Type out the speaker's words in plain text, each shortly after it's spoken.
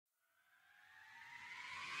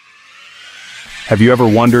Have you ever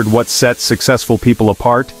wondered what sets successful people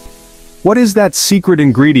apart? What is that secret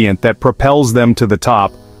ingredient that propels them to the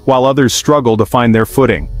top, while others struggle to find their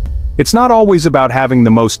footing? It's not always about having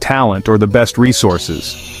the most talent or the best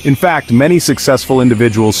resources. In fact, many successful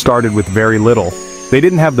individuals started with very little. They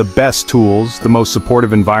didn't have the best tools, the most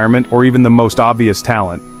supportive environment, or even the most obvious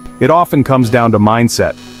talent. It often comes down to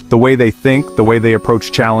mindset, the way they think, the way they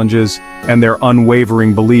approach challenges, and their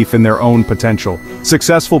unwavering belief in their own potential.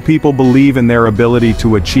 Successful people believe in their ability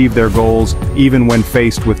to achieve their goals, even when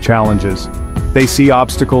faced with challenges. They see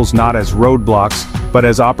obstacles not as roadblocks, but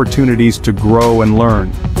as opportunities to grow and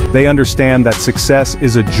learn. They understand that success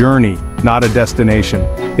is a journey, not a destination.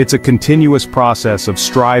 It's a continuous process of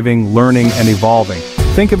striving, learning, and evolving.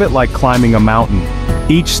 Think of it like climbing a mountain.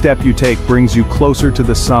 Each step you take brings you closer to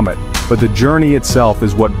the summit, but the journey itself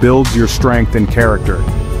is what builds your strength and character.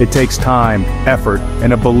 It takes time, effort,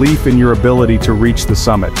 and a belief in your ability to reach the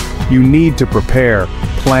summit. You need to prepare,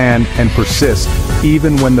 plan, and persist,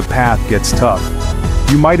 even when the path gets tough.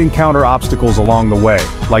 You might encounter obstacles along the way,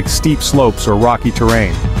 like steep slopes or rocky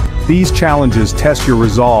terrain. These challenges test your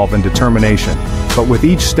resolve and determination, but with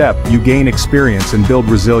each step you gain experience and build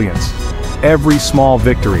resilience. Every small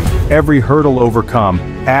victory, every hurdle overcome,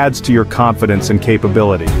 adds to your confidence and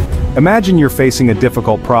capability. Imagine you're facing a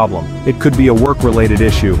difficult problem. It could be a work-related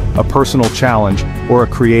issue, a personal challenge, or a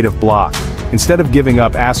creative block. Instead of giving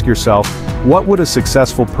up, ask yourself, what would a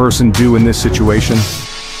successful person do in this situation?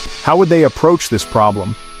 How would they approach this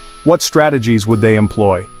problem? What strategies would they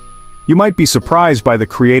employ? You might be surprised by the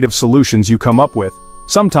creative solutions you come up with.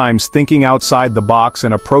 Sometimes thinking outside the box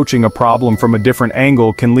and approaching a problem from a different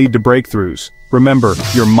angle can lead to breakthroughs. Remember,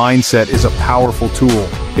 your mindset is a powerful tool.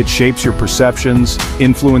 It shapes your perceptions,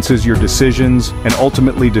 influences your decisions, and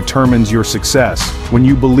ultimately determines your success. When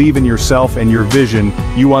you believe in yourself and your vision,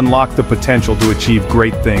 you unlock the potential to achieve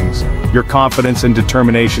great things. Your confidence and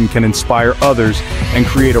determination can inspire others and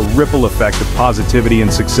create a ripple effect of positivity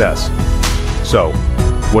and success. So,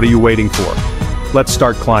 what are you waiting for? Let's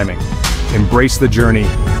start climbing. Embrace the journey,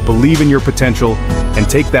 believe in your potential, and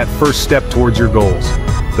take that first step towards your goals.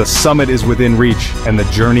 The summit is within reach, and the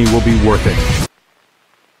journey will be worth it.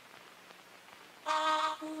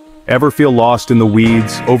 Ever feel lost in the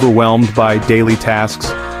weeds, overwhelmed by daily tasks?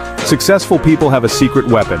 Successful people have a secret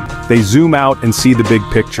weapon. They zoom out and see the big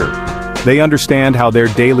picture. They understand how their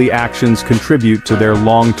daily actions contribute to their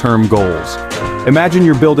long-term goals. Imagine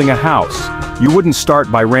you're building a house. You wouldn't start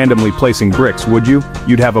by randomly placing bricks, would you?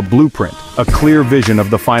 You'd have a blueprint, a clear vision of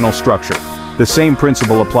the final structure. The same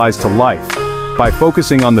principle applies to life. By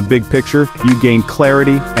focusing on the big picture, you gain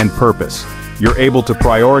clarity and purpose. You're able to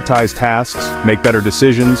prioritize tasks, make better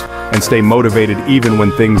decisions, and stay motivated even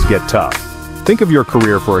when things get tough. Think of your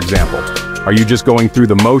career, for example. Are you just going through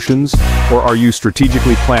the motions, or are you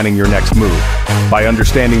strategically planning your next move? By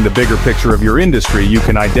understanding the bigger picture of your industry, you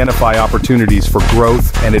can identify opportunities for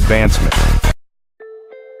growth and advancement.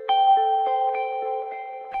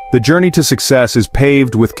 The journey to success is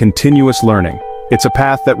paved with continuous learning. It's a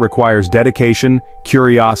path that requires dedication,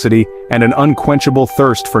 curiosity, and an unquenchable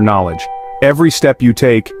thirst for knowledge. Every step you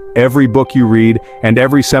take, every book you read, and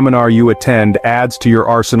every seminar you attend adds to your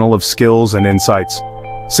arsenal of skills and insights.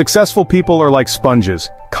 Successful people are like sponges,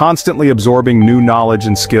 constantly absorbing new knowledge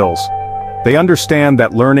and skills. They understand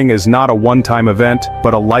that learning is not a one-time event,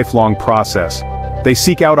 but a lifelong process. They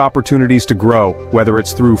seek out opportunities to grow, whether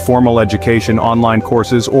it's through formal education, online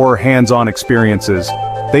courses, or hands-on experiences.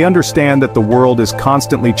 They understand that the world is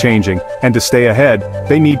constantly changing, and to stay ahead,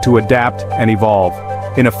 they need to adapt and evolve.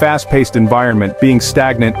 In a fast-paced environment, being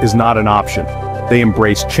stagnant is not an option. They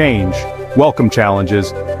embrace change, welcome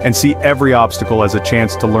challenges, and see every obstacle as a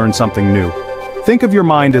chance to learn something new. Think of your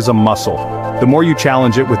mind as a muscle. The more you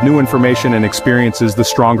challenge it with new information and experiences, the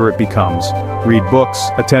stronger it becomes. Read books,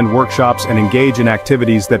 attend workshops, and engage in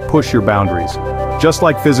activities that push your boundaries. Just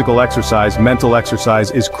like physical exercise, mental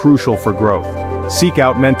exercise is crucial for growth. Seek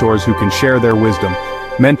out mentors who can share their wisdom.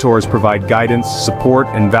 Mentors provide guidance, support,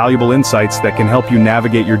 and valuable insights that can help you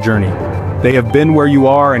navigate your journey. They have been where you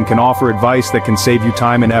are and can offer advice that can save you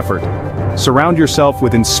time and effort. Surround yourself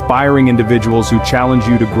with inspiring individuals who challenge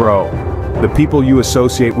you to grow. The people you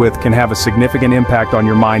associate with can have a significant impact on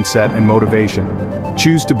your mindset and motivation.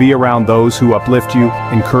 Choose to be around those who uplift you,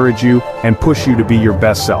 encourage you, and push you to be your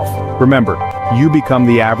best self. Remember, you become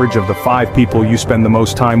the average of the 5 people you spend the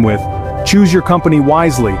most time with. Choose your company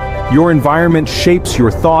wisely. Your environment shapes your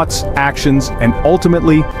thoughts, actions, and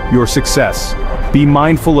ultimately, your success. Be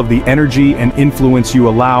mindful of the energy and influence you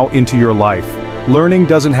allow into your life. Learning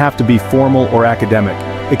doesn't have to be formal or academic.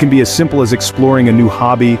 It can be as simple as exploring a new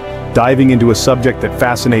hobby, diving into a subject that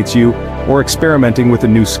fascinates you, or experimenting with a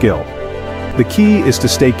new skill. The key is to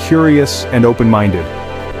stay curious and open-minded.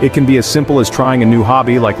 It can be as simple as trying a new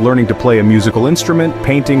hobby like learning to play a musical instrument,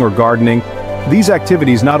 painting, or gardening. These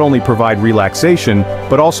activities not only provide relaxation,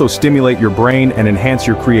 but also stimulate your brain and enhance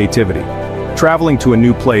your creativity. Traveling to a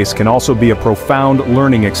new place can also be a profound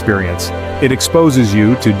learning experience. It exposes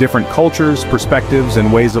you to different cultures, perspectives,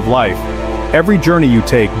 and ways of life. Every journey you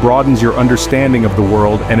take broadens your understanding of the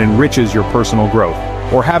world and enriches your personal growth,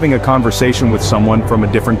 or having a conversation with someone from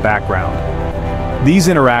a different background. These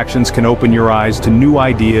interactions can open your eyes to new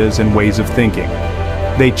ideas and ways of thinking.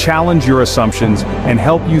 They challenge your assumptions and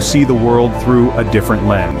help you see the world through a different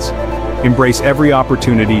lens. Embrace every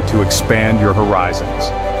opportunity to expand your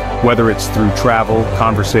horizons. Whether it's through travel,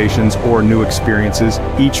 conversations, or new experiences,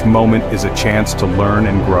 each moment is a chance to learn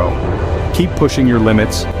and grow. Keep pushing your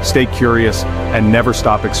limits, stay curious, and never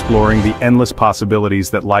stop exploring the endless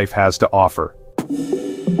possibilities that life has to offer.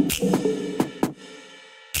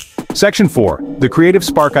 Section 4. The creative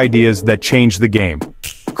spark ideas that change the game.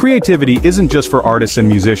 Creativity isn't just for artists and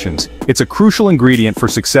musicians, it's a crucial ingredient for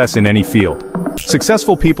success in any field.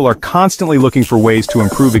 Successful people are constantly looking for ways to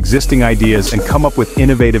improve existing ideas and come up with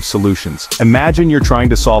innovative solutions. Imagine you're trying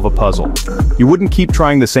to solve a puzzle. You wouldn't keep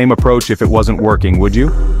trying the same approach if it wasn't working, would you?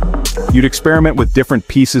 You'd experiment with different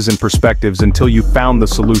pieces and perspectives until you found the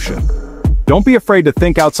solution. Don't be afraid to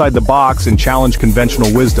think outside the box and challenge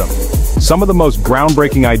conventional wisdom. Some of the most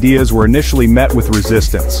groundbreaking ideas were initially met with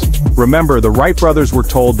resistance. Remember, the Wright brothers were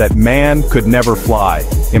told that man could never fly.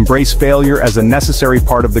 Embrace failure as a necessary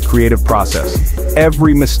part of the creative process.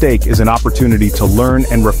 Every mistake is an opportunity to learn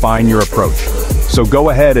and refine your approach. So go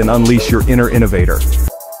ahead and unleash your inner innovator.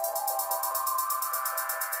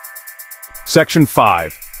 Section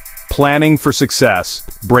 5. Planning for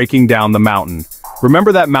success, breaking down the mountain.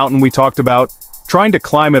 Remember that mountain we talked about? Trying to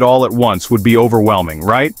climb it all at once would be overwhelming,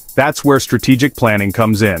 right? That's where strategic planning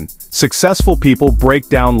comes in. Successful people break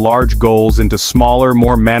down large goals into smaller,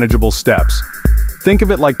 more manageable steps. Think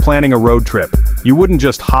of it like planning a road trip. You wouldn't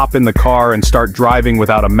just hop in the car and start driving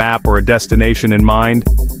without a map or a destination in mind.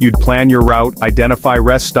 You'd plan your route, identify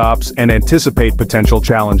rest stops, and anticipate potential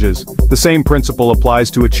challenges. The same principle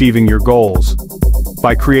applies to achieving your goals.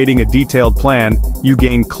 By creating a detailed plan, you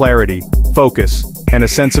gain clarity, focus, and a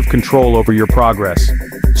sense of control over your progress.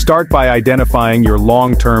 Start by identifying your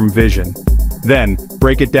long-term vision. Then,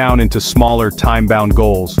 break it down into smaller, time-bound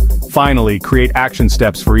goals. Finally, create action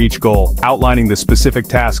steps for each goal, outlining the specific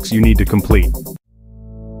tasks you need to complete.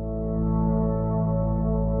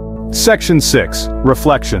 Section 6.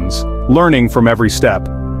 Reflections. Learning from every step.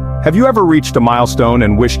 Have you ever reached a milestone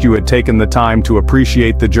and wished you had taken the time to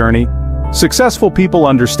appreciate the journey? Successful people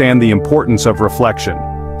understand the importance of reflection.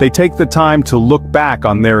 They take the time to look back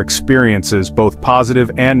on their experiences, both positive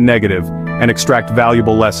and negative, and extract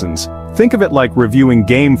valuable lessons. Think of it like reviewing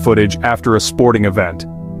game footage after a sporting event.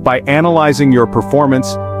 By analyzing your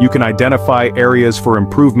performance, you can identify areas for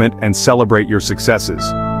improvement and celebrate your successes.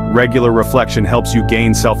 Regular reflection helps you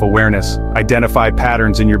gain self-awareness, identify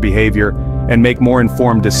patterns in your behavior, and make more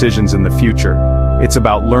informed decisions in the future. It's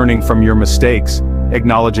about learning from your mistakes,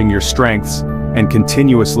 acknowledging your strengths, and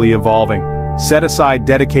continuously evolving. Set aside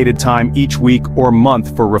dedicated time each week or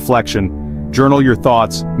month for reflection. Journal your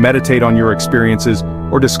thoughts, meditate on your experiences,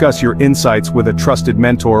 or discuss your insights with a trusted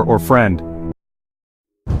mentor or friend.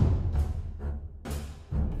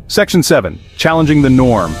 Section 7. Challenging the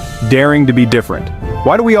norm. Daring to be different.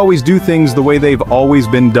 Why do we always do things the way they've always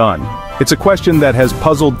been done? It's a question that has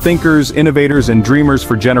puzzled thinkers, innovators, and dreamers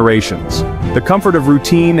for generations. The comfort of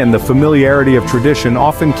routine and the familiarity of tradition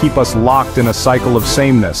often keep us locked in a cycle of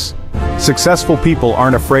sameness. Successful people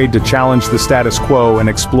aren't afraid to challenge the status quo and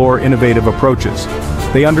explore innovative approaches.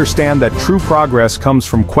 They understand that true progress comes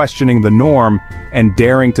from questioning the norm and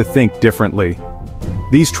daring to think differently.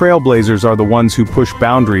 These trailblazers are the ones who push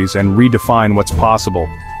boundaries and redefine what's possible.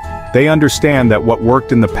 They understand that what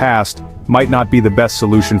worked in the past might not be the best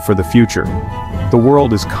solution for the future. The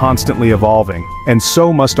world is constantly evolving, and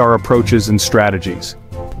so must our approaches and strategies.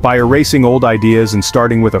 By erasing old ideas and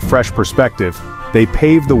starting with a fresh perspective, they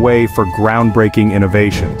pave the way for groundbreaking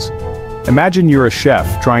innovations. Imagine you're a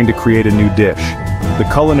chef trying to create a new dish. The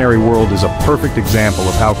culinary world is a perfect example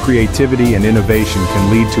of how creativity and innovation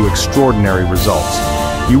can lead to extraordinary results.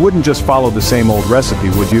 You wouldn't just follow the same old recipe,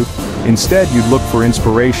 would you? Instead, you'd look for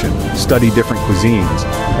inspiration, study different cuisines,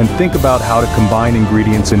 and think about how to combine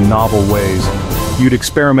ingredients in novel ways. You'd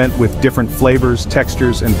experiment with different flavors,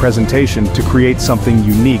 textures, and presentation to create something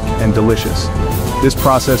unique and delicious. This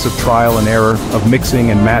process of trial and error, of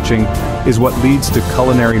mixing and matching, is what leads to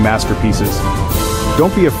culinary masterpieces.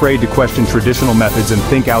 Don't be afraid to question traditional methods and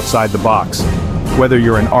think outside the box. Whether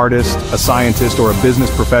you're an artist, a scientist, or a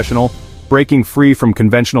business professional, breaking free from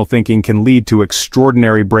conventional thinking can lead to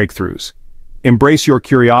extraordinary breakthroughs. Embrace your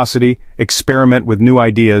curiosity, experiment with new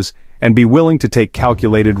ideas, and be willing to take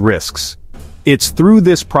calculated risks. It's through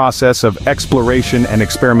this process of exploration and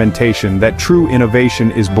experimentation that true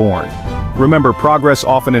innovation is born. Remember, progress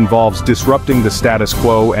often involves disrupting the status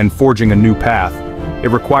quo and forging a new path.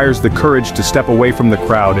 It requires the courage to step away from the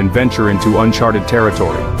crowd and venture into uncharted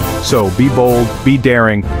territory. So, be bold, be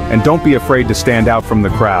daring, and don't be afraid to stand out from the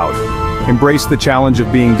crowd. Embrace the challenge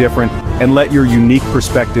of being different, and let your unique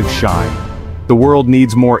perspective shine. The world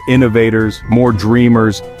needs more innovators, more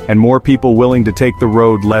dreamers, and more people willing to take the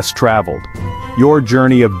road less traveled. Your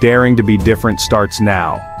journey of daring to be different starts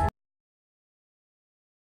now.